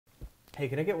Hey,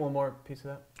 can I get one more piece of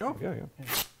that? Oh, yeah.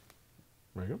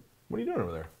 There you go. What are you doing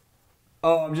over there?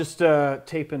 Oh, I'm just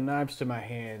taping knives to my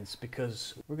hands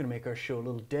because we're going to make our show a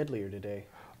little deadlier today.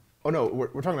 Oh, no,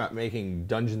 we're talking about making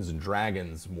Dungeons and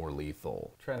Dragons more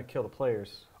lethal. Trying to kill the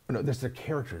players. Oh, no, there's the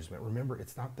characters, but remember,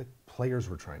 it's not the players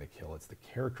we're trying to kill, it's the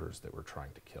characters that we're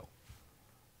trying to kill.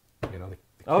 You know, the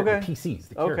PCs,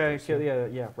 the characters. Okay,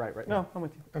 yeah, right. No, I'm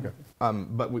with you. Okay.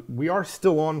 But we are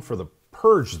still on for the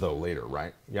Purge, though, later,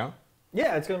 right? Yeah?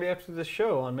 Yeah, it's going to be after this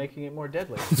show on making it more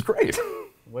deadly. It's great.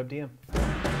 WebDM.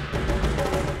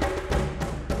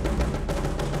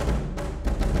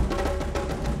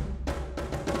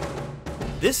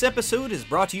 This episode is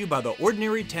brought to you by the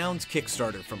Ordinary Towns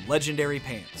Kickstarter from Legendary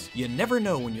Pants. You never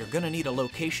know when you're gonna need a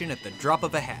location at the drop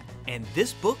of a hat, and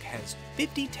this book has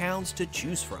 50 towns to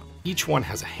choose from. Each one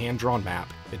has a hand-drawn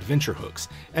map, adventure hooks,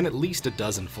 and at least a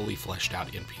dozen fully fleshed out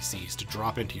NPCs to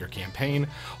drop into your campaign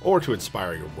or to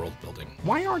inspire your world building.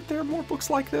 Why aren't there more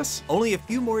books like this? Only a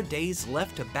few more days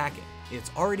left to back it. It's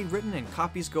already written and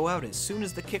copies go out as soon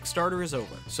as the Kickstarter is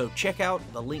over, so check out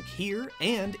the link here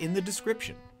and in the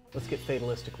description. Let's get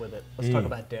fatalistic with it. Let's talk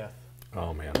about death.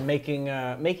 Oh, man. Making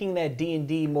that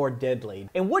D&D more deadly.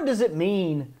 And what does it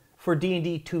mean for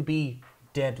D&D to be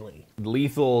deadly?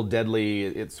 Lethal, deadly,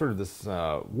 it's sort of this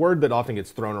word that often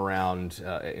gets thrown around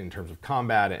in terms of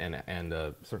combat and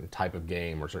a certain type of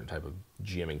game or certain type of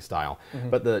GMing style.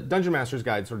 But the Dungeon Master's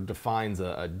Guide sort of defines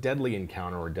a deadly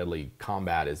encounter or deadly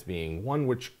combat as being one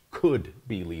which could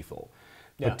be lethal.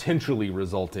 Potentially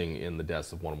resulting in the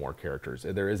deaths of one or more characters.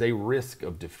 There is a risk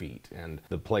of defeat, and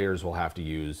the players will have to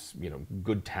use,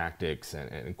 good tactics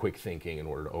and quick thinking in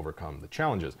order to overcome the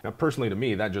challenges. Now, personally, to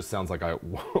me, that just sounds like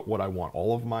what I want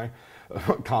all of my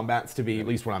combats to be, at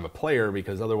least when I'm a player,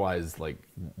 because otherwise,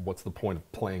 what's the point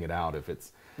of playing it out if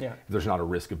if there's not a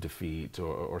risk of defeat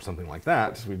or something like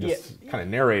that? We just kind of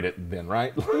narrate it then,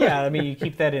 right? Yeah, I mean, you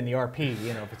keep that in the RP,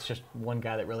 if it's just one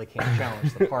guy that really can't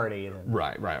challenge the party. Then,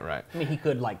 Right. I mean, he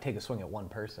could, take a swing at one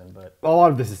person, but... A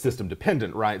lot of this is system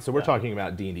dependent, right? So we're talking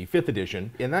about D&D 5th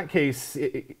edition. In that case,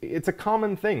 it's a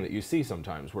common thing that you see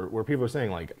sometimes where people are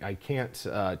saying, I can't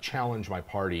challenge my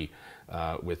party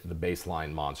with the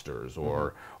baseline monsters,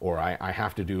 or I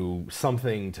have to do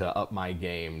something to up my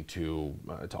game to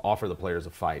offer the players a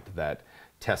fight that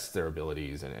tests their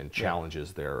abilities and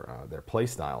challenges their play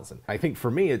styles. And I think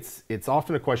for me, it's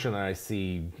often a question that I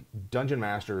see dungeon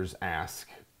masters ask,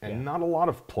 and not a lot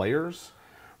of players,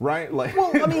 right?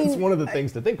 Well, I mean, it's one of the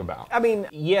things to think about. I mean,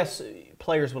 yes,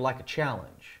 players would like a challenge.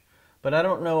 But I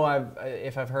don't know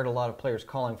if I've heard a lot of players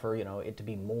calling for it to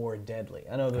be more deadly.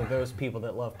 I know there are those people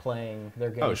that love playing their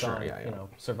games on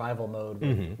survival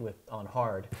mode on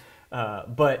hard,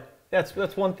 but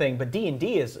that's one thing. But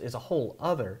D&D is a whole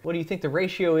other. What do you think the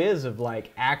ratio is of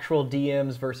actual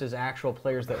DMs versus actual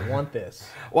players that want this?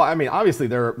 Well, I mean, obviously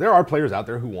there are players out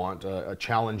there who want a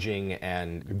challenging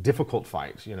and difficult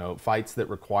fight. Fights that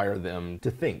require them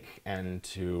to think and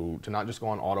to not just go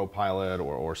on autopilot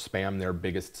or spam their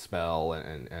biggest spell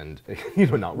and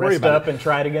not worry about it. Rest up and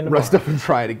try it again tomorrow. Rest up and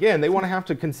try it again. They want to have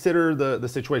to consider the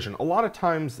situation. A lot of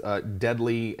times,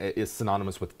 deadly is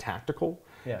synonymous with tactical.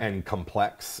 And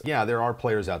complex. Yeah, there are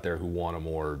players out there who want a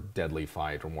more deadly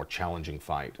fight or more challenging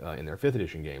fight in their 5th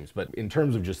edition games. But in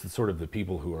terms of just the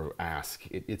people who are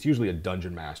it's usually a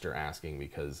dungeon master asking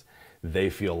because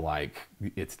they feel like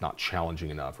it's not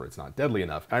challenging enough or it's not deadly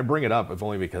enough. I bring it up if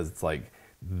only because it's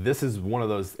this is one of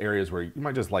those areas where you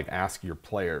might just ask your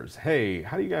players, hey,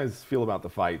 how do you guys feel about the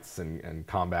fights and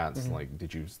combats?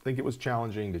 Did you think it was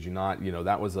challenging? Did you not?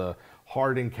 That was a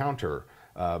hard encounter.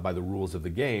 By the rules of the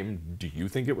game, do you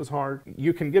think it was hard?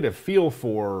 You can get a feel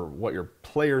for what your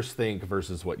players think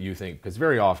versus what you think, because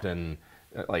very often,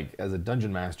 as a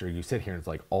dungeon master, you sit here and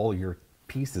it's all your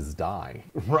pieces die,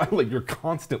 right? You're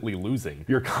constantly losing.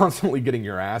 You're constantly getting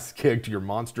your ass kicked. Your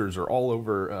monsters are all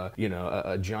over,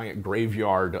 a giant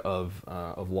graveyard of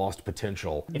lost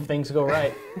potential. If things go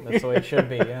right, that's the way it should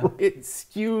be, yeah. It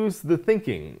skews the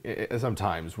thinking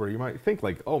sometimes, where you might think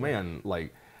oh man,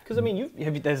 because, I mean,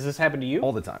 has this happened to you?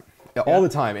 All the time. All the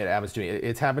time it happens to me.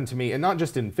 It's happened to me, and not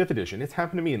just in 5th edition, it's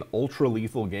happened to me in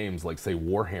ultra-lethal games like, say,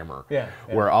 Warhammer,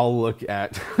 where I'll look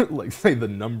at, say, the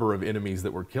number of enemies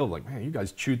that were killed. Man, you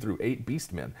guys chewed through 8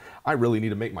 beastmen. I really need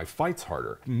to make my fights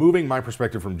harder. Moving my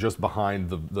perspective from just behind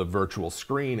the virtual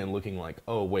screen and looking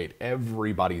oh, wait,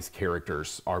 everybody's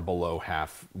characters are below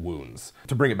half wounds.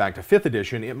 To bring it back to 5th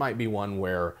edition, it might be one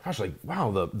where, gosh,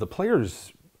 wow, the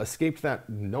players escaped that.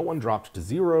 No one dropped to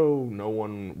 0, no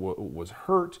one was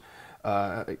hurt.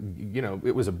 you know,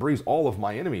 it was a breeze. All of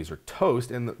my enemies are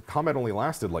toast, and the combat only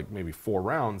lasted like maybe 4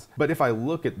 rounds. But if I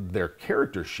look at their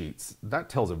character sheets, that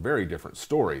tells a very different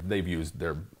story. They've used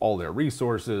all their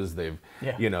resources. They've,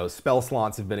 you know, spell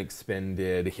slots have been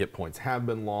expended, hit points have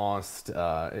been lost,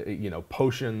 you know,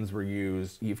 potions were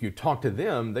used. If you talk to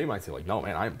them, they might say like, no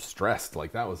man, I'm stressed.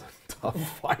 Like that was a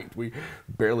tough fight. We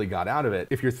barely got out of it.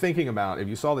 If you're thinking about, if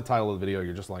you saw the title of the video,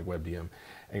 you're just like WebDM,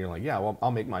 and you're like, yeah, well,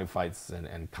 I'll make my fights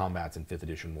and combats in 5th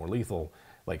edition more lethal.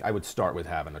 Like, I would start with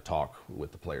having a talk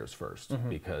with the players first,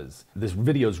 because this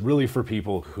video is really for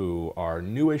people who are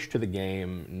newish to the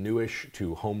game, newish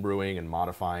to homebrewing and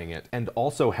modifying it, and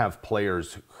also have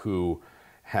players who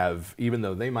have, even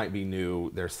though they might be new,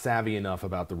 they're savvy enough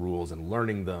about the rules and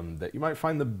learning them that you might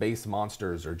find the base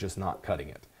monsters are just not cutting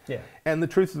it. Yeah. And the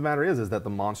truth of the matter is that the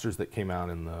monsters that came out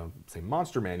in the, say,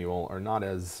 Monster Manual are not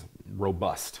as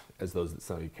robust as those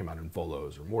that came out in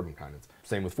Boles or Mordenkainen.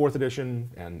 Same with 4th edition,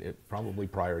 and probably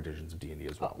prior editions of D&D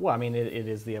as well. Well, I mean, it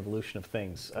is the evolution of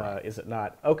things, is it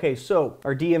not? Okay, so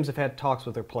our DMs have had talks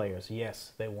with their players.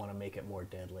 Yes, they want to make it more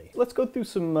deadly. Let's go through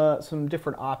some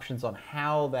different options on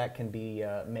how that can be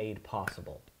made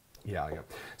possible. Yeah.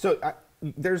 So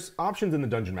there's options in the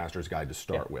Dungeon Master's Guide to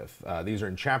start with. These are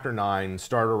in Chapter 9,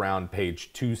 start around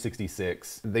page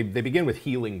 266. They begin with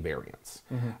healing variants.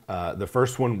 The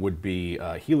first one would be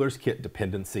Healer's Kit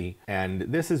Dependency, and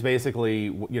this is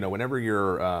basically, you know, whenever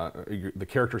the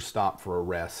characters stop for a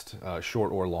rest,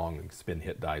 short or long, spin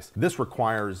hit dice. This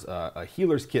requires a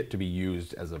Healer's Kit to be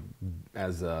used as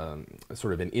a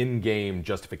sort of an in-game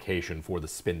justification for the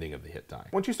spending of the hit die.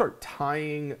 Once you start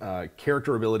tying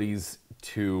character abilities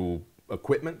to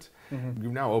equipment,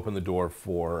 you've now opened the door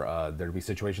for there to be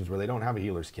situations where they don't have a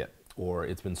healer's kit, or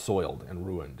it's been soiled and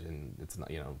ruined and it's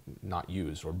not, you know, not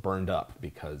used or burned up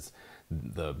because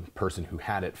the person who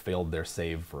had it failed their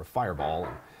save for a fireball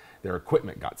and their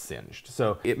equipment got singed.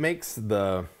 So it makes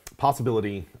the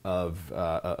possibility of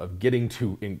getting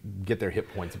to get their hit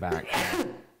points back.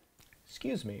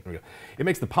 Excuse me. It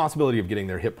makes the possibility of getting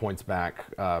their hit points back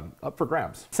up for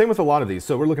grabs. Same with a lot of these.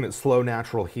 So we're looking at slow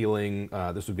natural healing.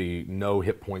 This would be no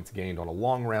hit points gained on a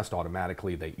long rest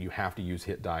automatically. You have to use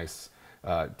hit dice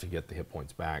to get the hit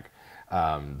points back.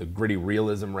 The gritty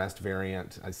realism rest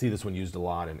variant, I see this one used a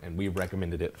lot, and we've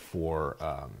recommended it for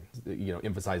you know,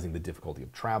 emphasizing the difficulty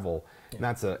of travel. And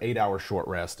that's an 8-hour short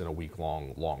rest and a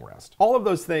week-long long rest. All of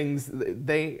those things,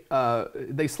 they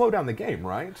slow down the game,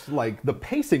 right? Like the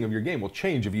pacing of your game will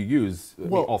change if you use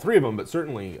all 3 of them, but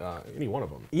certainly any one of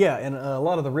them. Yeah, and a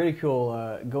lot of the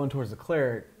ridicule going towards the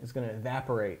cleric is going to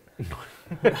evaporate.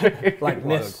 Like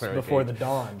mist before the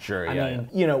dawn. Sure, I mean,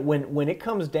 you know, when it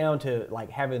comes down to like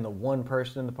having the one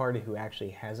person in the party who actually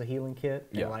has a healing kit,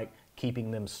 and like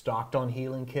keeping them stocked on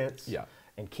healing kits,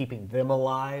 and keeping them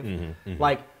alive,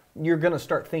 like you're going to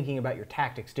start thinking about your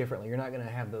tactics differently. You're not going to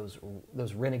have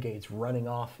those renegades running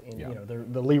off in you know,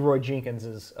 the Leroy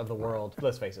Jenkinses of the world.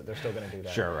 Let's face it, they're still going to do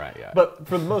that. Sure, right, But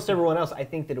for most everyone else, I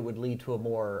think that it would lead to a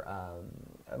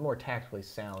more tactically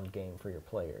sound game for your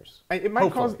players. It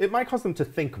might cause them to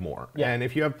think more. And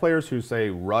if you have players who say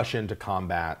rush into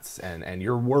combats and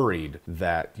you're worried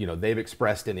that, you know, they've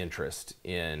expressed an interest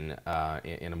in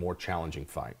a more challenging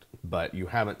fight, but you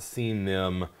haven't seen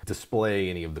them display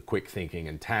any of the quick thinking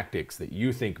and tactics that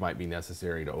you think might be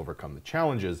necessary to overcome the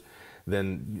challenges,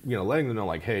 then, you know, letting them know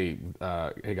like, hey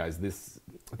guys,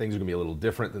 things are gonna be a little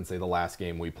different than, say, the last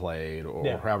game we played,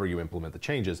 or however you implement the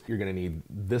changes. You're gonna need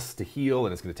this to heal,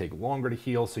 and it's gonna take longer to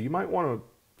heal, so you might wanna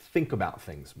think about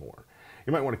things more.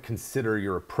 You might wanna consider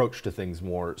your approach to things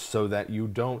more so that you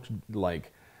don't,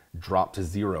 like, drop to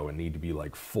 0 and need to be,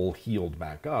 like, full healed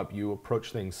back up. You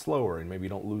approach things slower, and maybe you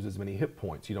don't lose as many hit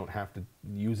points. You don't have to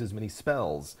use as many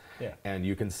spells. And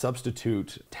you can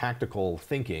substitute tactical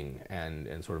thinking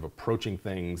and sort of approaching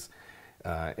things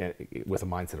with a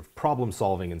mindset of problem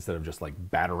solving instead of just like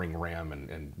battering ram,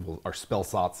 and our spell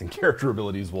slots and character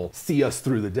abilities will see us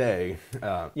through the day.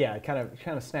 Yeah, kind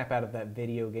of snap out of that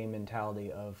video game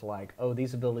mentality of like, oh,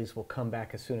 these abilities will come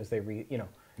back as soon as they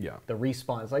the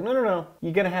respawn. It's like, no,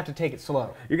 you're gonna have to take it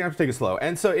slow. You're gonna have to take it slow,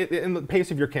 and so and the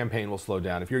pace of your campaign will slow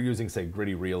down if you're using, say,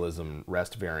 gritty realism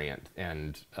rest variant,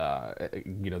 and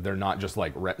you know, they're not just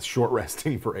like short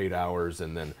resting for 8 hours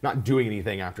and then not doing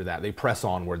anything after that. They press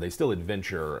onward. They still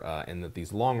adventure, and that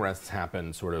these long rests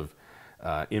happen sort of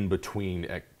in between,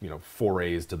 you know,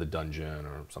 forays to the dungeon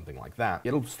or something like that.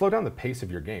 It'll slow down the pace of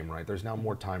your game, right? There's now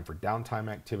more time for downtime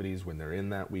activities when they're in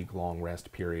that week-long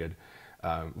rest period.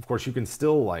 Of course, you can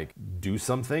still like do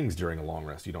some things during a long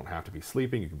rest. You don't have to be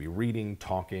sleeping. You can be reading,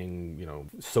 talking, you know,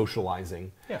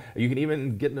 socializing. Yeah. You can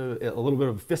even get in a little bit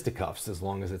of fisticuffs as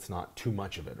long as it's not too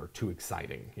much of it or too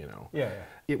exciting, you know. Yeah.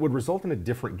 It would result in a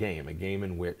different game, a game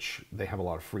in which they have a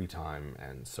lot of free time,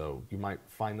 and so you might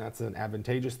find that's an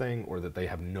advantageous thing, or that they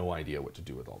have no idea what to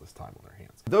do with all this time on their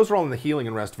hands. Those are all in the healing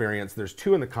and rest variants. There's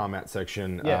 2 in the combat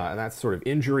section, and that's sort of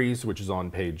injuries, which is on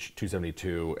page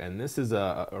 272, and this is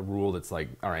a rule that's like,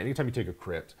 all right, anytime you take a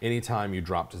crit, anytime you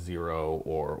drop to 0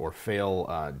 or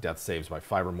fail death saves by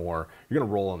 5 or more, you're going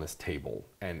to roll on this table,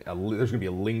 and there's going to be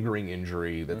a lingering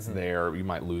injury that's there. You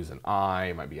might lose an eye,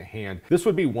 it might be a hand. This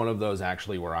would be one of those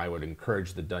actually where I would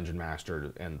encourage the dungeon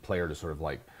master and player to sort of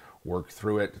like work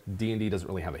through it. D&D doesn't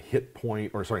really have a hit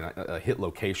point, or sorry, not a hit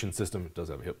location system. It does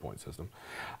have a hit point system.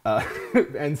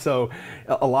 And so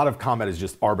a lot of combat is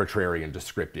just arbitrary and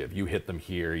descriptive. You hit them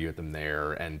here, you hit them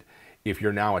there, and if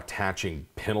you're now attaching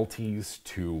penalties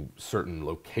to certain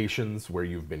locations where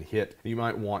you've been hit, you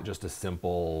might want just a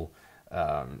simple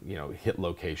you know, hit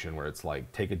location where it's like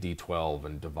take a D12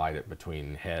 and divide it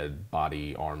between head,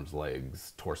 body, arms,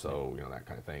 legs, torso, you know, that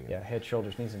kind of thing. Yeah, head,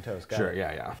 shoulders, knees, and toes. Sure,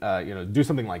 yeah. You know, do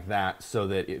something like that so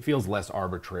that it feels less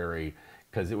arbitrary,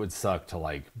 because it would suck to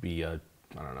like be a,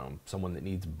 I don't know, someone that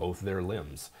needs both their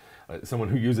limbs. Someone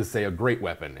who uses, say, a great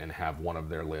weapon and have one of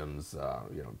their limbs,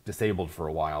 you know, disabled for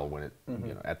a while when it,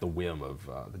 you know, at the whim of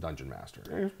the dungeon master.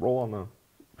 You just roll on the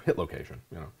hit location,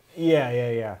 you know.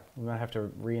 Yeah. We might have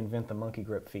to reinvent the monkey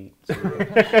grip feat. So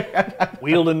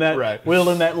wielding that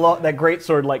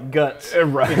greatsword like guts.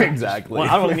 Right, exactly. Well,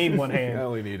 I only need one hand. I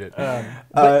only need it.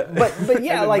 But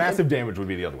yeah, like massive damage would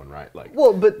be the other one, right? Like,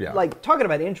 well, but like talking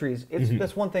about injuries,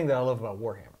 that's one thing that I love about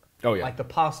Warhammer. Oh yeah, like the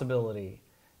possibility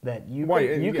that you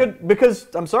could, because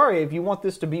I'm sorry, if you want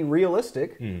this to be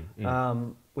realistic,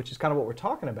 which is kind of what we're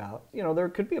talking about, you know, there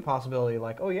could be a possibility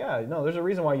like, oh yeah, no, there's a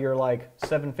reason why you're like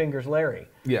 7 Fingers Larry.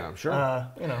 Yeah, sure.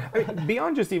 You know, I mean,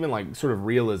 beyond just even like sort of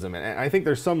realism, and I think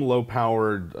there's some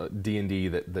low-powered D&D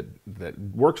that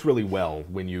works really well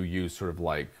when you use sort of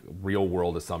like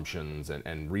real-world assumptions,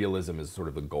 and realism is sort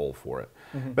of the goal for it.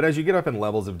 But as you get up in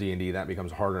levels of D&D, that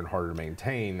becomes harder and harder to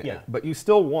maintain. Yeah. But you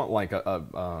still want like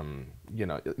you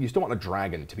know, you still want a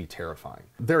dragon to be terrifying.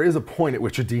 There is a point at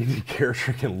which a D&D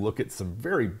character can look at some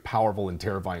very powerful and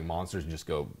terrifying monsters and just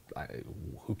go,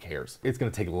 who cares? It's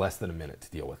going to take less than a minute to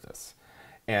deal with this.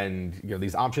 And you know,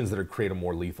 these options that create a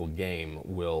more lethal game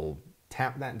will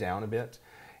tap that down a bit.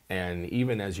 And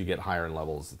even as you get higher in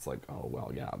levels, it's like, oh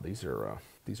well, yeah, these are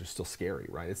still scary,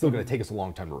 right? It's still going to take us a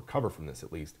long time to recover from this,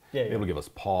 at least. Yeah. It'll give us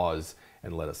pause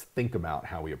and let us think about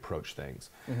how we approach things.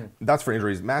 That's for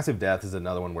injuries. Massive death is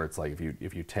another one where it's like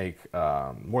if you take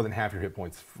more than half your hit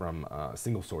points from a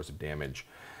single source of damage,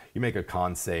 you make a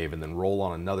con save and then roll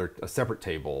on a separate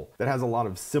table that has a lot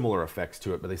of similar effects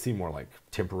to it, but they seem more like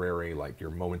temporary, like you're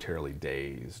momentarily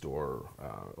dazed, or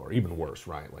even worse,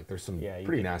 right? Like there's some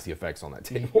pretty nasty effects on that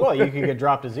table. Well, you can get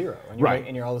dropped to 0,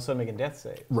 and you're all of a sudden making death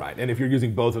saves. Right, and if you're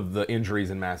using both of the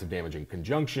injuries and massive damage in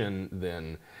conjunction,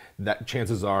 then that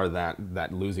chances are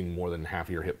that losing more than half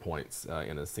of your hit points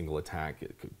in a single attack,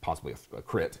 it could possibly a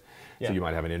crit. So you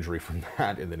might have an injury from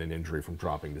that, and then an injury from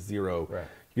dropping to 0. Right.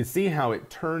 You can see how it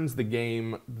turns the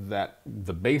game, that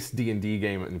the base D&D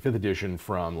game in 5th edition,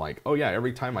 from like, oh yeah,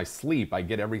 every time I sleep, I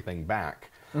get everything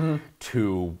back,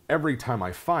 to every time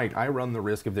I fight, I run the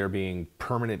risk of there being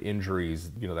permanent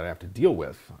injuries, you know, that I have to deal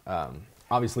with.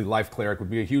 Obviously, Life Cleric would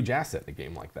be a huge asset in a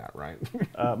game like that, right?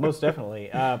 Most definitely.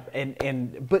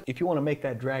 But if you want to make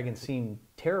that dragon seem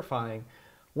terrifying,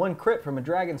 one crit from a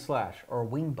dragon slash or a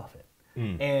wing buffet,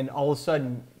 and all of a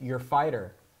sudden your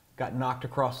fighter got knocked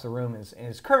across the room and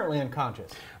is currently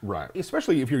unconscious. Right.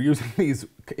 Especially if you're using these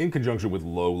in conjunction with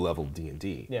low-level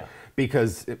D&D. Yeah.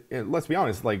 Because, let's be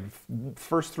honest, like,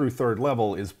 1st through 3rd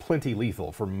level is plenty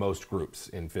lethal for most groups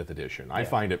in 5th edition. I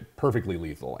find it perfectly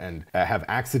lethal, and have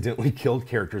accidentally killed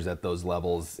characters at those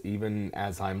levels, even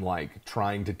as I'm, like,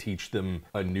 trying to teach them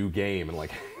a new game, and,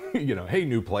 like, you know, hey,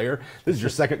 new player, this is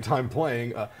your 2nd time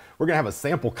playing. We're going to have a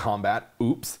sample combat.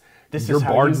 Oops. Your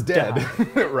bard's dead,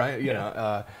 right? You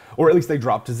know, or at least they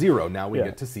drop to 0. Now we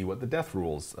get to see what the death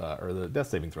rules or the death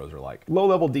saving throws are like.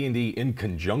 Low-level D&D in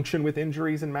conjunction with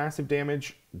injuries and massive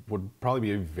damage would probably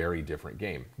be a very different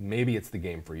game. Maybe it's the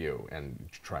game for you, and you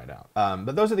should try it out.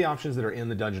 But those are the options that are in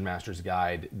the Dungeon Master's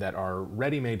Guide that are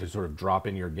ready-made to sort of drop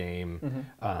in your game.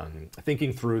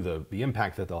 Thinking through the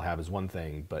impact that they'll have is one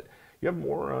thing, but you have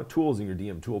more tools in your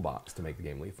DM toolbox to make the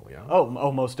game lethal. Yeah.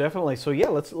 Oh, most definitely. So yeah,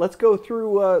 let's go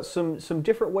through some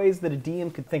different ways that a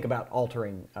DM could think about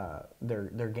altering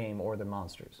their game or their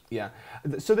monsters. Yeah.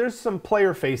 So there's some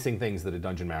player-facing things that a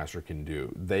dungeon master can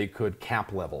do. They could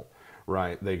cap level.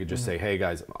 Right, they could just say, hey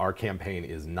guys, our campaign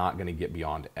is not going to get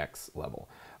beyond X level.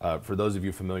 For those of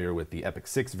you familiar with the Epic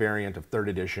 6 variant of 3rd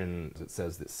edition, it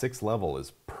says that 6th level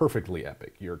is perfectly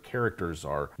epic. Your characters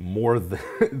are more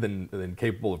than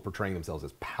capable of portraying themselves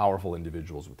as powerful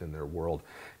individuals within their world.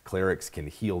 Clerics can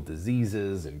heal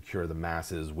diseases and cure the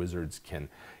masses. Wizards can,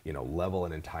 level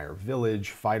an entire village.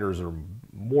 Fighters are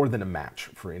more than a match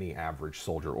for any average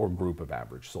soldier or group of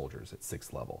average soldiers at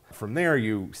 6th level. From there,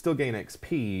 you still gain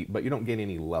XP, but you don't gain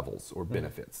any levels or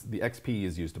benefits. The XP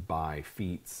is used to buy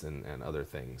feats and other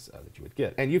things that you would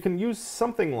get. And you can use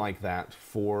something like that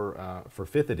for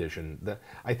 5th edition.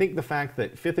 I think the fact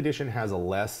that 5th edition has a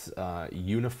less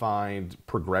unified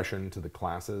progression to the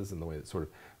classes, in the way that sort of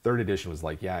 3rd edition was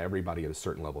like, yeah, everybody at a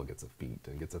certain level gets a feat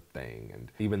and gets a thing.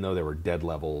 And even though there were dead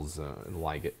levels,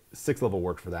 6th level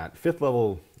worked for that. 5th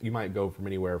level, you might go from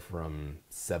anywhere from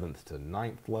 7th to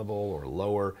 9th level or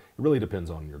lower. It really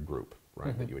depends on your group,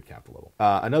 right, that you would cap the level.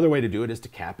 Another way to do it is to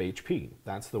cap HP.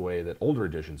 That's the way that older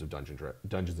editions of Dungeons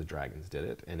 & Dragons did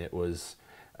it. And it was,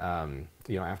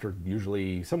 after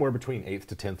usually somewhere between 8th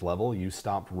to 10th level, you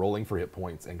stopped rolling for hit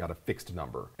points and got a fixed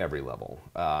number every level.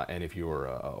 And if you were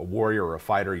a warrior or a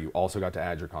fighter, you also got to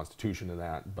add your constitution to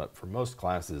that. But for most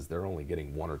classes, they're only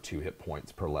getting 1 or 2 hit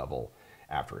points per level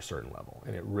after a certain level.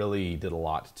 And it really did a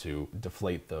lot to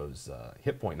deflate those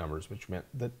hit point numbers, which meant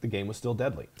that the game was still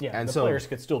deadly. Yeah, and the so players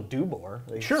could still do more.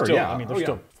 Sure, still, yeah. I mean, they're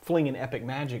still flinging epic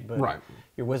magic, but right.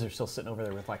 Your wizard's still sitting over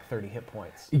there with like 30 hit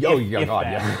points. Oh, yeah, God,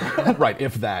 yeah. Right,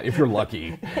 if you're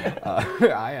lucky.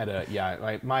 I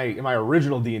had my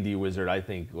original D&D wizard, I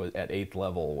think, was at 8th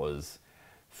level was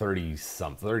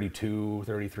 30-something, 32,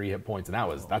 33 hit points,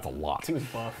 and that's a lot. He was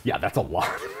buff. Yeah, that's a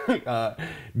lot.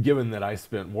 Given that I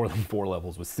spent more than 4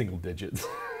 levels with single digits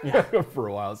for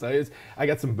a while. So I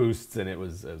got some boosts, and it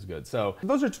was good. So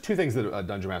those are 2 things that a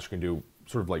Dungeon Master can do,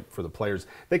 sort of like for the players.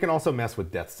 They can also mess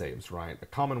with death saves, right? A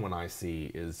common one I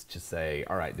see is to say,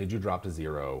 all right, did you drop to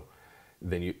 0?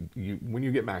 Then you when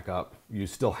you get back up, you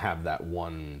still have that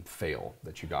one fail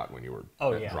that you got when you were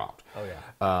dropped. Oh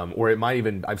yeah. Or it might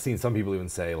even, I've seen some people even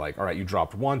say like, all right, you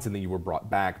dropped once and then you were brought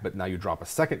back, but now you drop a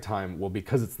second time. Well,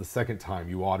 because it's the second time,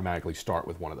 you automatically start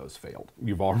with one of those failed.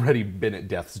 You've already been at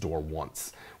death's door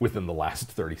once within the last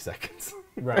 30 seconds.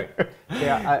 Right.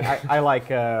 Yeah, I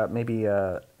like maybe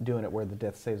doing it where the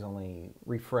death saves only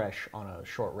refresh on a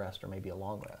short rest or maybe a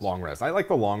long rest. Long rest. I like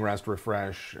the long rest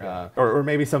refresh, or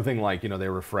maybe something like they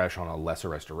refresh on a lesser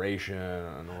restoration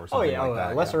or something like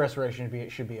that. Lesser restoration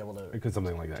should be able to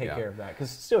something like that, take care of that, because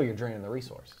still you're draining the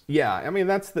resource. Yeah, I mean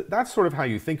that's sort of how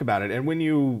you think about it. And when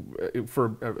you,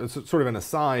 for sort of an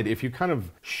aside, if you kind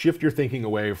of shift your thinking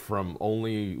away from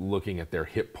only looking at their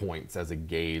hit points as a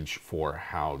gauge for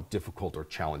how difficult or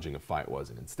challenging a fight was,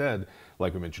 and instead,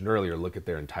 like we mentioned earlier, look at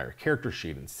their entire character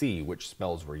sheet and see which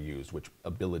spells were used, which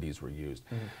abilities were used.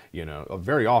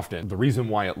 Very often the reason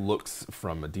why it looks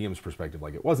from a DM's perspective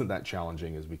like it wasn't that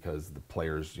challenging is because the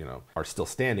players are still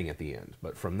standing at the end,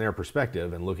 but from their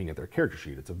perspective and looking at their character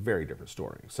sheet, it's a very different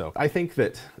story. So I think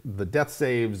that the death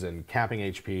saves and capping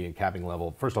HP and capping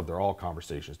level, first off, they're all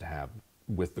conversations to have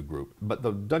with the group, but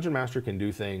the Dungeon Master can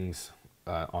do things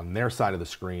on their side of the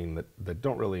screen that they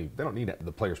don't need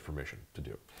the player's permission to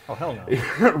do. Oh, hell no.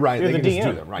 Right, You're they the can DM. just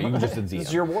do them. Right, you can just do This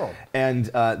is your world. And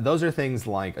those are things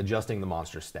like adjusting the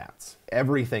monster stats.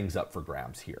 Everything's up for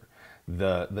grabs here.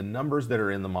 The numbers that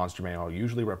are in the monster manual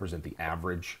usually represent the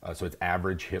average. So it's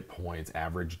average hit points,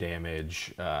 average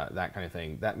damage, that kind of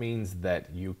thing. That means that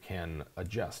you can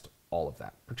adjust all of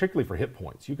that, particularly for hit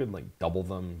points. You could like double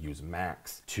them, use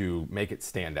max to make it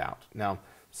stand out. Now,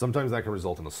 sometimes that can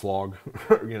result in a slog,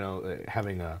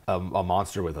 having a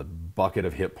monster with a bucket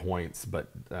of hit points, but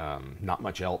not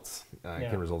much else. It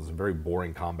can result in some very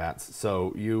boring combats.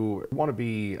 So you want to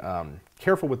be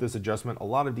careful with this adjustment. A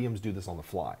lot of DMs do this on the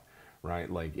fly,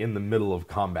 right? Like in the middle of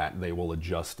combat, they will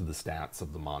adjust the stats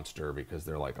of the monster because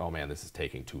they're like, oh man, this is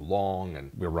taking too long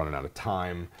and we're running out of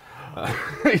time.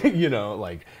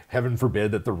 Like heaven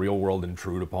forbid that the real world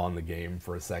intrude upon the game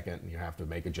for a second and you have to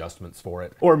make adjustments for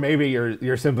it. Or maybe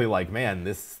you're simply like, man,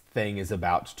 this thing is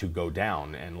about to go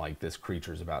down, and like this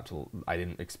creature's about to, I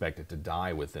didn't expect it to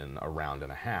die within a round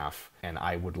and a half, and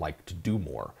I would like to do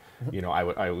more. You know,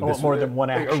 I want more than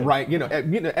one action. Right. You know,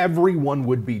 everyone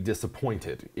would be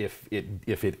disappointed if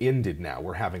it ended now.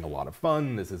 We're having a lot of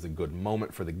fun. This is a good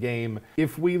moment for the game.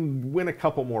 If we win a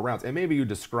couple more rounds, and maybe you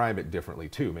describe it differently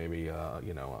too. Maybe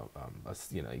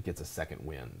it gets a second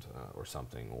wind or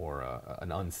something, or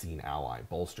an unseen ally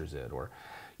bolsters it, or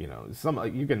you know,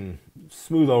 you can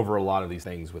smooth over a lot of these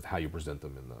things with how you present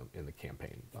them in the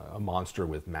campaign. A monster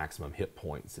with maximum hit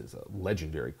points is a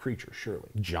legendary creature, surely.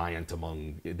 Giant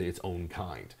among its own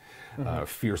kind.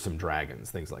 Fearsome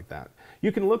dragons, things like that.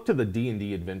 You can look to the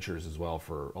D&D adventures as well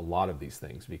for a lot of these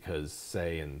things, because,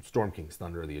 say, in Storm King's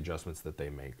Thunder, the adjustments that they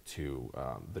make to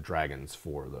the dragons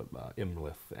for the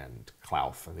Imlith and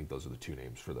Klauth, I think those are the two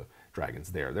names for the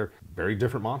dragons there. They're very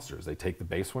different monsters. They take the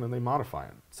base one and they modify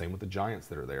it. Same with the giants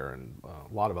that are there, and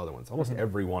a lot of other ones. Almost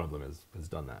every one of them has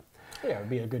done that. Yeah, it would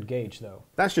be a good gauge, though.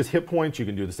 That's just hit points. You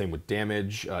can do the same with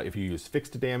damage. If you use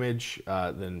fixed damage,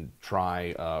 then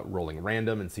try rolling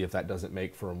random and see if that doesn't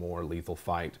make for a more lethal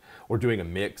fight. Or doing a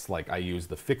mix, like I use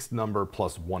the fixed number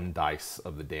plus 1 dice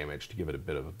of the damage to give it a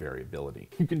bit of a variability.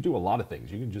 You can do a lot of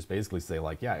things. You can just basically say,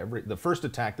 like, yeah, the first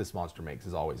attack this monster makes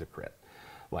is always a crit.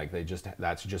 Like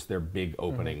that's just their big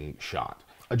opening shot.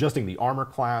 Adjusting the armor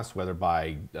class, whether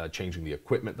by changing the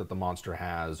equipment that the monster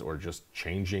has or just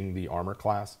changing the armor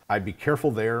class. I'd be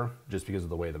careful there just because of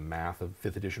the way the math of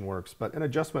 5th edition works, but an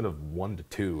adjustment of 1 to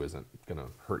 2 isn't going to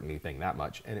hurt anything that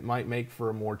much, and it might make for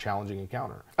a more challenging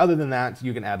encounter. Other than that,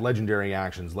 you can add legendary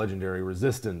actions, legendary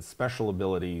resistance, special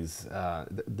abilities.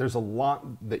 There's a lot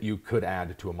that you could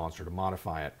add to a monster to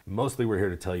modify it. Mostly we're here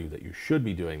to tell you that you should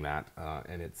be doing that,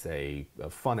 and it's a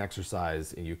fun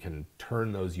exercise, and you can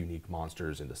turn those unique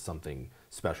monsters into something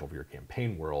special for your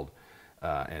campaign world,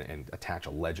 and attach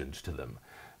a legend to them,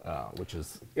 which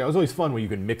is, it was always fun when you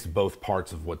can mix both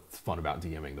parts of what's fun about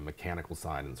DMing, the mechanical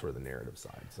side and sort of the narrative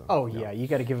side. So, yeah, you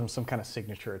got to give them some kind of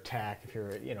signature attack if you're,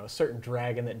 a certain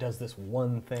dragon that does this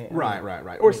one thing.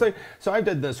 Right. Or say, so I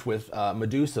did this with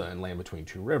Medusa in Land Between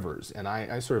Two Rivers, and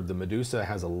I sort of, the Medusa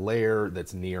has a lair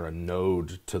that's near a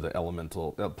node to the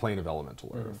elemental plane of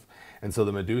elemental earth. And so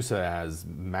the Medusa has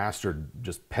mastered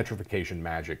just petrification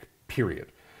magic,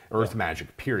 period. Earth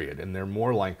magic, period. And they're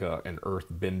more like an earth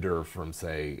bender from,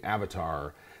 say,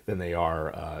 Avatar than they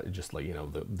are just like,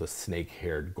 the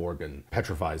snake-haired Gorgon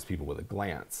petrifies people with a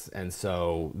glance. And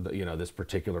so, this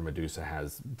particular Medusa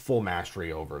has full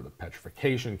mastery over the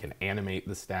petrification, can animate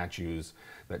the statues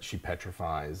that she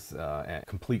petrifies, and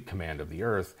complete command of the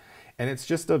earth. And it's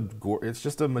just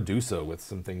a Medusa with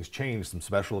some things changed, some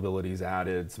special abilities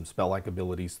added, some spell-like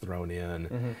abilities thrown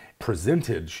in.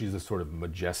 Presented, she's a sort of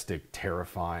majestic,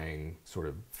 terrifying sort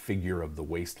of figure of the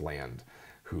wasteland,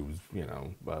 who's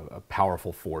a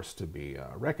powerful force to be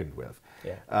reckoned with.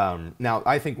 Yeah. Now,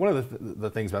 I think one of the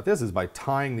things about this is by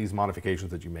tying these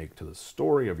modifications that you make to the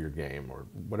story of your game or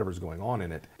whatever's going on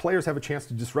in it, players have a chance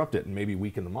to disrupt it and maybe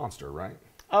weaken the monster, right?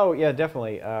 Oh, yeah,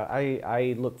 definitely.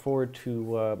 I look forward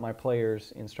to my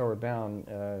players in Starward Bound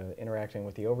interacting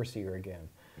with the Overseer again.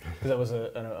 Because that was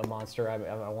a monster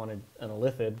I wanted an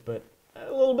Illithid, but a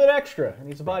little bit extra. And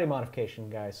he's a body modification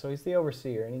guy, so he's the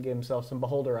Overseer, and he gave himself some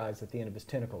beholder eyes at the end of his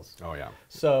tentacles. Oh, yeah.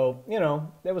 So,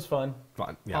 that was fun.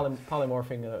 Fun, yeah.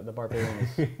 Polymorphing the barbarian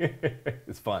is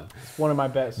it's fun. It's one of my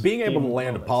best. Being able to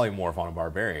land moments. A polymorph on a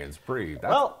barbarian is pretty.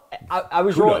 Well, I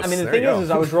was rolling. I mean, the thing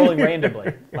is I was rolling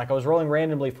randomly. Like, I was rolling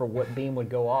randomly for what beam would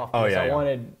go off. Oh, yeah. I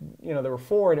wanted, there were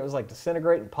 4, and it was like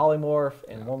Disintegrate and Polymorph,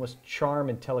 and one was Charm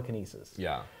and Telekinesis.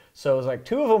 Yeah. So it was like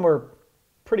 2 of them were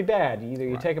pretty bad. Either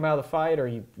you take them out of the fight or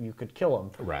you could kill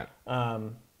them. Right.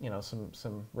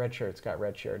 Some red shirts got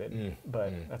red shirted,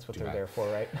 but that's what they're there for,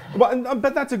 right? Well,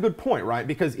 but that's a good point, right?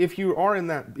 Because if you're in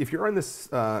this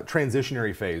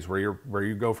transitionary phase where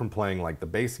you go from playing like the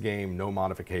base game, no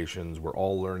modifications, we're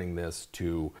all learning this,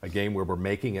 to a game where we're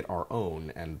making it our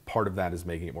own, and part of that is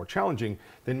making it more challenging,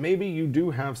 then maybe you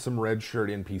do have some red shirt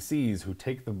NPCs who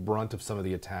take the brunt of some of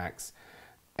the attacks.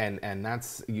 And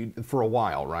that's for a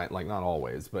while, right? Like, not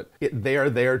always, but they are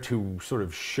there to sort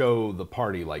of show the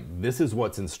party, like, this is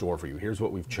what's in store for you. Here's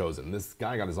what we've chosen. This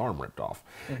guy got his arm ripped off,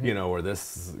 or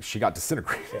she got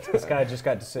disintegrated. Yeah, this guy just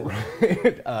got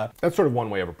disintegrated. That's sort of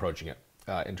one way of approaching it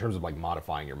in terms of like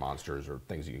modifying your monsters or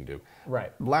things you can do.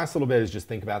 Right. Last little bit is just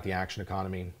think about the action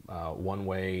economy. One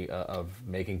way of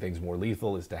making things more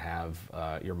lethal is to have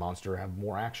your monster have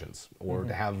more actions, or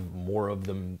to have more of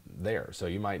them there. So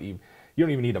you don't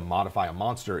even need to modify a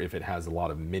monster if it has a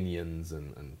lot of minions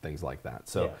and things like that.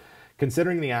 So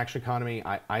Considering the action economy,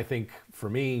 I think for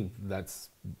me, that's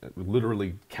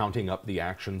literally counting up the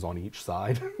actions on each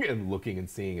side and looking and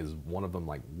seeing is one of them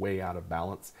like way out of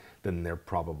balance, then they're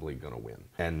probably going to win.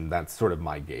 And that's sort of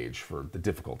my gauge for the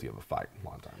difficulty of a fight a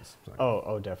lot of times. So.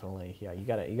 Oh, definitely. Yeah, you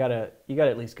gotta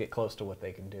at least get close to what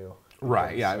they can do.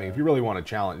 Right. Yeah. I mean, if you really want to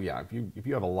challenge, yeah, if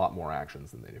you have a lot more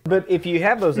actions than they do. But if you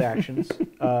have those actions,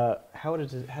 how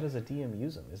does a DM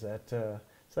use them? Is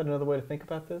that another way to think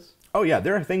about this? Oh yeah,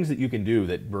 there are things that you can do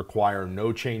that require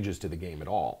no changes to the game at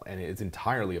all, and it's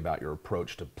entirely about your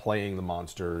approach to playing the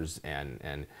monsters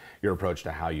and your approach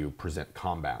to how you present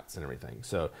combats and everything.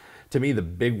 So, to me, the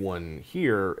big one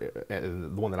here, the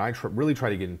one that I really try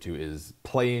to get into, is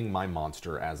playing my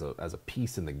monster as a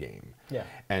piece in the game. Yeah.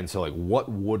 And so, like, what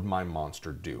would my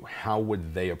monster do? How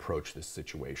would they approach this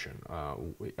situation?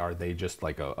 Are they just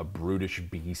like a brutish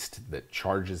beast that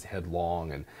charges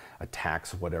headlong and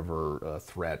attacks whatever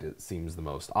threat it seems the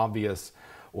most obvious?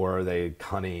 Or are they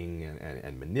cunning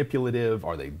and manipulative?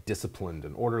 Are they disciplined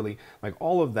and orderly? Like,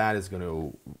 all of that is going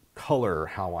to color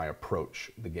how I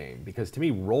approach the game. Because to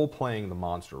me, role-playing the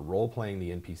monster, role-playing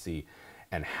the NPC,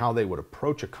 and how they would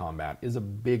approach a combat is a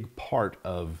big part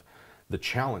of the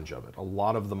challenge of it. A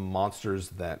lot of the monsters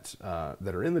that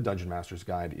are in the Dungeon Master's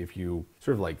Guide, if you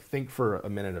sort of like think for a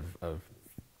minute of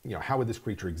you know, how would this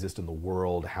creature exist in the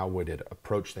world? How would it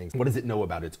approach things? What does it know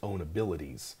about its own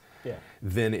abilities? Yeah.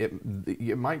 Then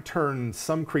it might turn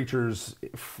some creatures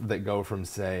that go from,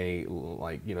 say,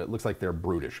 like, you know, it looks like they're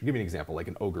brutish. I'll give you an example, like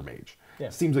an ogre mage. Yeah.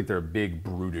 Seems like they're a big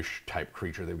brutish type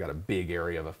creature. They've got a big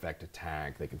area of effect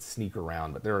attack. They can sneak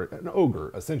around, but they're an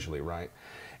ogre essentially, right?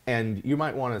 And you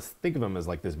might want to think of them as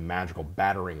like this magical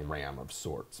battering ram of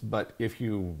sorts. But if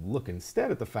you look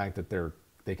instead at the fact that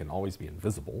they can always be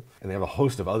invisible, and they have a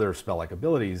host of other spell-like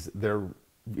abilities,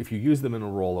 if you use them in a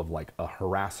role of like a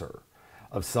harasser,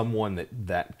 of someone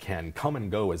that can come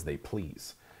and go as they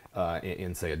please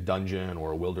in, say, a dungeon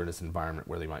or a wilderness environment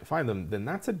where they might find them, then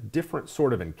that's a different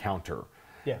sort of encounter.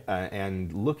 Yeah.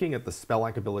 And looking at the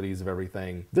spell-like abilities of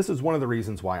everything, this is one of the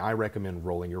reasons why I recommend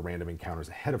rolling your random encounters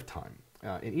ahead of time.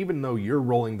 And even though you're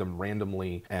rolling them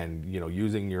randomly and, you know,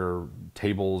 using your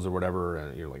tables or whatever,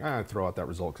 and you're like, throw out that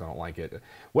result because I don't like it.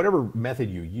 Whatever method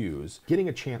you use, getting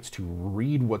a chance to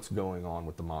read what's going on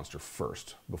with the monster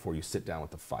first before you sit down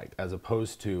with the fight, as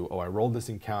opposed to, oh, I rolled this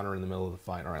encounter in the middle of the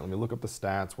fight. All right, let me look up the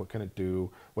stats. What can it do?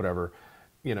 Whatever.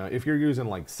 You know, if you're using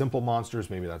like simple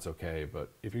monsters, maybe that's okay. But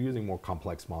if you're using more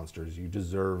complex monsters, you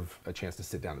deserve a chance to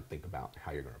sit down and think about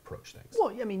how you're going to approach things.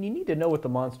 Well, I mean, you need to know what the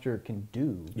monster can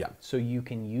do, yeah, so you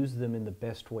can use them in the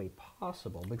best way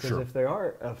possible. Because sure, if they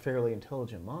are a fairly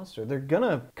intelligent monster, they're going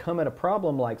to come at a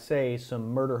problem like, say,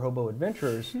 some murder hobo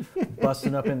adventurers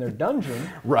busting up in their dungeon.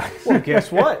 Right. Well,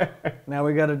 guess what? Now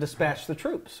we got to dispatch the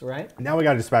troops, right? Now we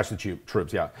got to dispatch the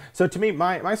troops, yeah. So to me,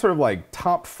 my sort of like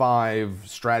top 5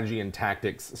 strategy and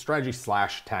tactics,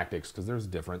 strategy/tactics, because there's a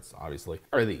difference, obviously,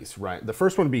 are these, right? The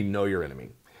first one would be know your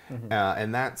enemy. Mm-hmm.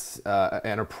 And that's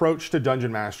an approach to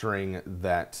dungeon mastering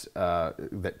that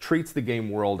treats the game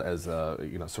world as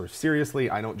you know, sort of seriously.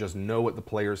 I don't just know what the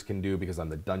players can do because I'm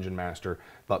the dungeon master,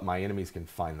 but my enemies can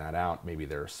find that out. Maybe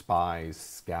they're spies,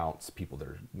 scouts, people that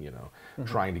are, you know, mm-hmm,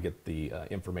 trying to get the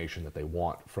information that they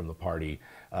want from the party.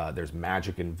 There's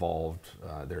magic involved.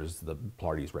 There's the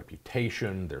party's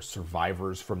reputation. There's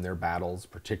survivors from their battles,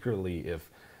 particularly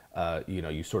if you know,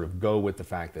 you sort of go with the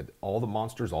fact that all the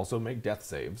monsters also make death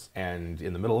saves, and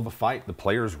in the middle of a fight, the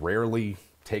players rarely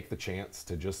take the chance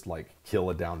to just like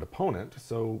kill a downed opponent.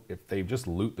 So if they just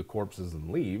loot the corpses and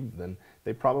leave, then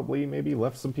they probably maybe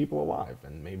left some people alive,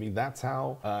 and maybe that's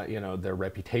how you know, their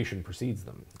reputation precedes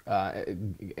them.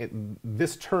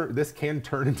 This can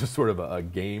turn into sort of a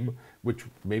game, which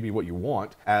may be what you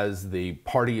want, as the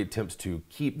party attempts to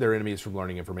keep their enemies from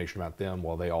learning information about them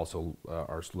while they also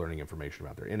are learning information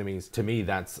about their enemies. To me,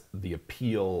 that's the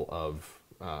appeal of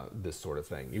this sort of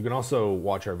thing. You can also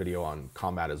watch our video on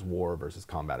combat as war versus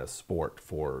combat as sport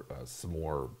for some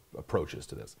more approaches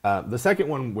to this. The second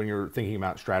one, when you're thinking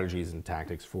about strategies and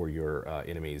tactics for your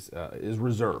enemies, is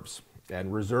reserves.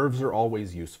 And reserves are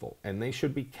always useful, and they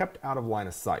should be kept out of line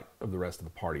of sight of the rest of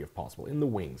the party if possible, in the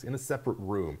wings, in a separate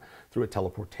room, through a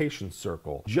teleportation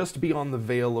circle, just beyond the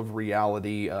veil of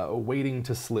reality, waiting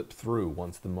to slip through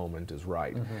once the moment is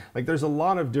right. Mm-hmm. Like, there's a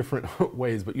lot of different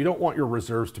ways, but you don't want your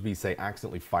reserves to be, say,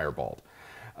 accidentally fireballed.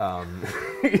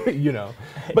 You know,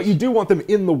 but you do want them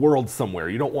in the world somewhere.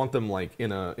 You don't want them like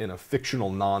in a fictional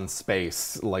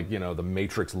non-space, like, you know, the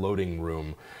Matrix loading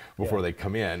room before they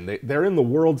come in. They're in the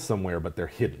world somewhere, but they're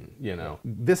hidden, you know.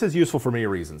 This is useful for many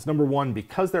reasons. Number one,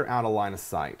 because they're out of line of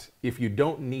sight. If you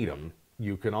don't need them,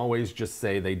 You can always just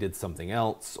say they did something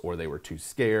else, or they were too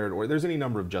scared, or there's any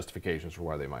number of justifications for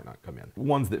why they might not come in.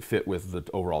 Ones that fit with the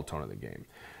overall tone of the game.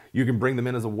 You can bring them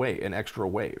in as an extra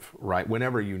wave, right,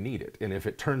 whenever you need it. And if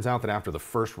it turns out that after the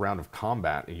first round of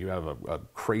combat, you have a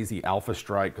crazy alpha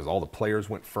strike because all the players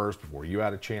went first before you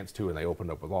had a chance to, and they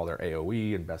opened up with all their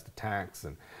AoE and best attacks,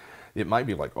 and it might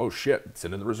be like, oh shit,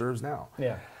 send in the reserves now.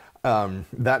 Yeah.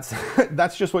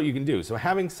 That's just what you can do. So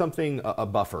having something, a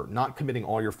buffer, not committing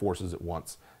all your forces at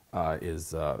once,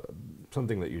 is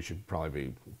something that you should probably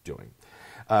be doing.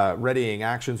 Readying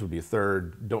actions would be a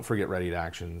third. Don't forget readied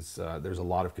actions. There's a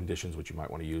lot of conditions which you might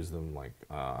want to use them, like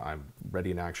I'm ready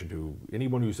in action to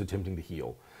anyone who's attempting to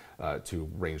heal, to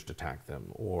ranged attack them,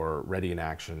 or ready in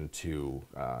action to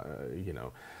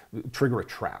trigger a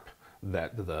trap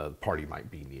that the party might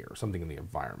be near, something in the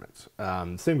environment.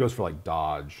 Same goes for like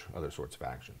dodge, other sorts of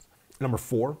actions. Number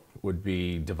 4 would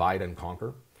be divide and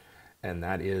conquer, and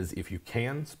that is, if you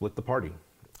can, split the party.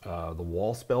 The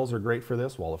wall spells are great for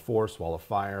this: Wall of Force, Wall of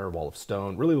Fire, Wall of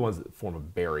Stone, really the ones that form a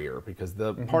barrier, because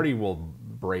the party will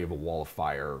brave a wall of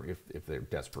fire if they're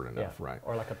desperate enough, right?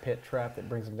 Or like a pit trap that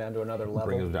brings them down to another level.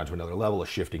 Brings them down to another level, a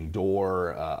shifting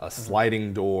door, a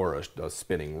sliding door, a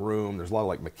spinning room. There's a lot of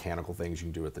like mechanical things you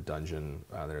can do at the dungeon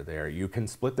that are there. You can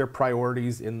split their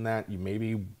priorities in that you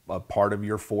maybe a part of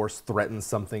your force threatens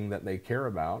something that they care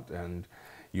about, and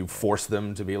you force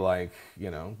them to be like, you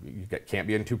can't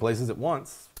be in 2 places at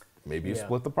once. Maybe you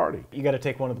split the party. You got to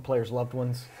take one of the player's loved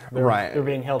ones. Right. They're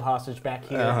being held hostage back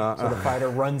here, so the fighter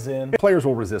runs in. Players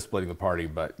will resist splitting the party,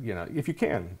 but if you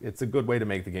can, it's a good way to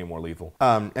make the game more lethal.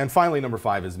 And finally, number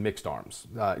 5 is mixed arms.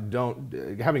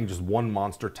 Having just one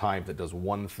monster type that does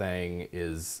one thing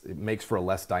it makes for a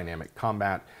less dynamic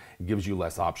combat. It gives you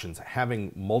less options.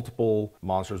 Having multiple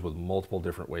monsters with multiple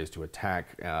different ways to attack,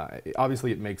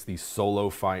 obviously it makes the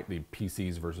solo fight, the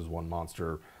PCs versus one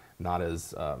monster, not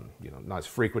as not as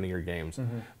frequent in your games,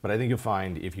 but I think you'll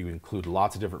find if you include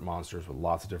lots of different monsters with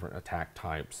lots of different attack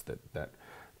types that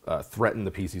threaten the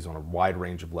PCs on a wide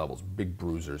range of levels, big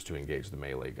bruisers to engage the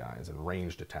melee guys, and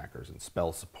ranged attackers, and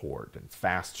spell support, and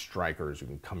fast strikers who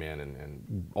can come in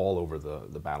and all over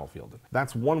the battlefield.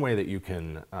 That's one way that you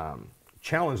can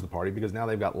challenge the party, because now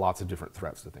they've got lots of different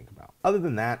threats to think about. Other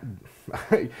than that,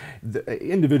 the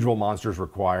individual monsters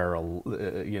require, some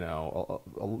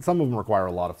of them require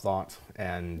a lot of thought,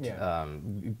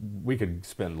 and we could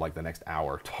spend like the next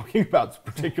hour talking about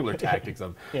particular tactics.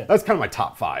 That's kind of my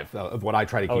top 5 of what I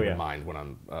try to keep in mind when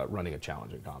I'm running a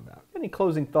challenge in combat. Any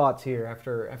closing thoughts here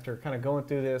after kind of going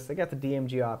through this? They got the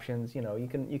DMG options. You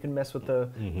can mess with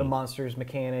the monsters'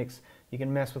 mechanics. You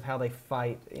can mess with how they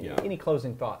fight. Any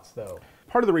closing thoughts, though?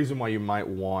 Part of the reason why you might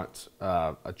want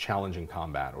a challenging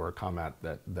combat, or a combat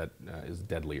that is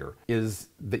deadlier, is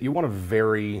that you want to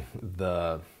vary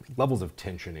the levels of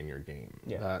tension in your game.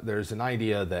 There's an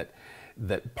idea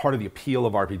that part of the appeal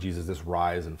of RPGs is this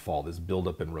rise and fall, this build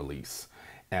up and release,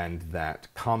 and that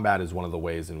combat is one of the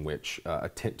ways in which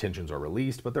tensions are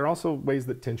released, but there are also ways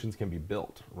that tensions can be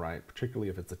built, right? Particularly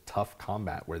if it's a tough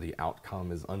combat where the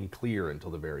outcome is unclear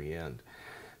until the very end.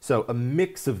 So a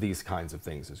mix of these kinds of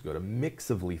things is good. A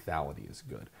mix of lethality is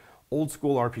good. Old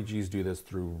school RPGs do this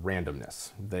through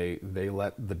randomness. They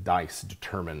let the dice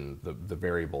determine the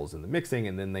variables in the mixing,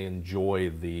 and then they enjoy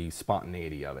the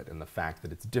spontaneity of it and the fact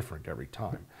that it's different every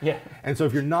time. And so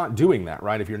if you're not doing that,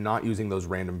 right, if you're not using those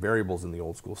random variables in the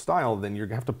old school style, then you're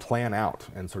gonna have to plan out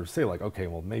and sort of say like, okay,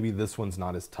 well, maybe this one's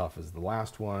not as tough as the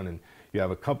last one, and you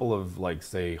have a couple of, like,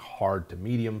 say, hard to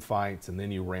medium fights, and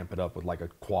then you ramp it up with like a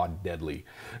quad deadly,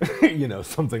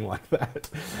 something like that.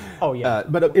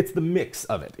 But it's the mix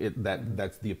of it.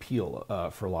 That's the appeal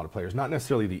for a lot of players. Not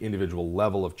necessarily the individual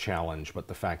level of challenge, but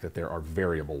the fact that there are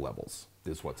variable levels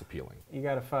is what's appealing. You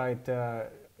got to fight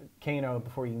Kano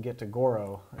before you can get to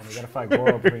Goro, and you got to fight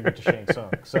Goro before you get to Shang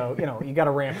Tsung. So, you got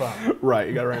to ramp up. Right,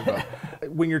 you got to ramp up.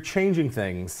 When you're changing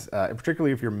things,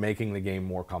 particularly if you're making the game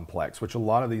more complex, which a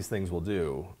lot of these things will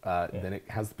do, then it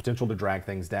has the potential to drag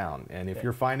things down. And if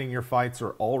you're finding your fights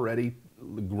are already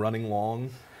running long,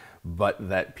 but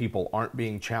that people aren't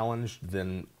being challenged,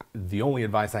 then the only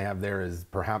advice I have there is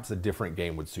perhaps a different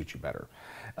game would suit you better.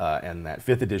 And that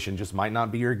 5th edition just might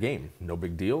not be your game. No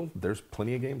big deal. There's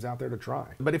plenty of games out there to try.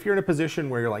 But if you're in a position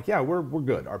where you're like, yeah, we're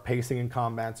good. Our pacing in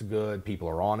combat's good. People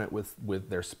are on it with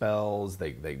their spells.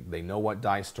 They know what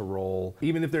dice to roll.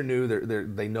 Even if they're new,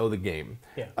 they know the game.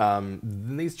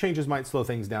 Then these changes might slow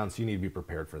things down, so you need to be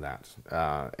prepared for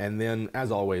that. And then,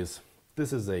 as always,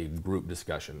 this is a group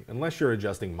discussion. Unless you're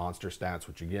adjusting monster stats,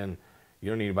 which again, you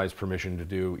don't need anybody's permission to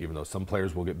do, even though some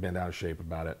players will get bent out of shape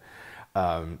about it.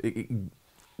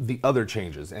 the other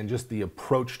changes and just the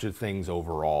approach to things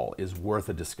overall is worth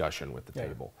a discussion with the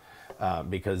table.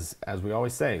 Because, as we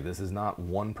always say, this is not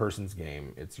one person's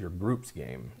game, it's your group's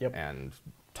game. And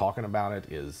talking about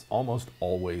it is almost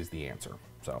always the answer.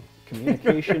 So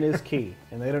communication is key,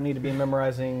 and they don't need to be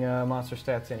memorizing monster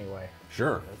stats anyway.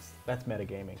 Sure. That's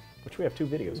metagaming, which we have 2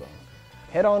 videos on.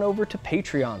 Head on over to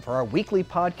Patreon for our weekly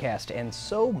podcast and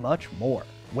so much more.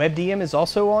 WebDM is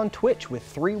also on Twitch with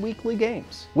 3 weekly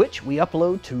games, which we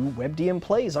upload to WebDM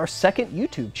Plays, our second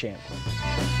YouTube channel.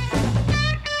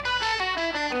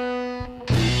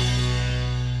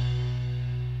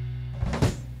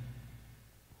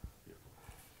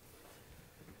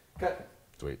 Cut.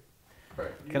 Sweet. All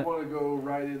right, you want to go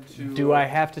right into... Do I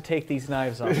have to take these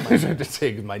knives off? I have to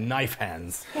take my knife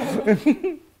hands.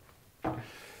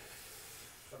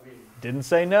 Didn't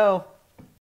say no.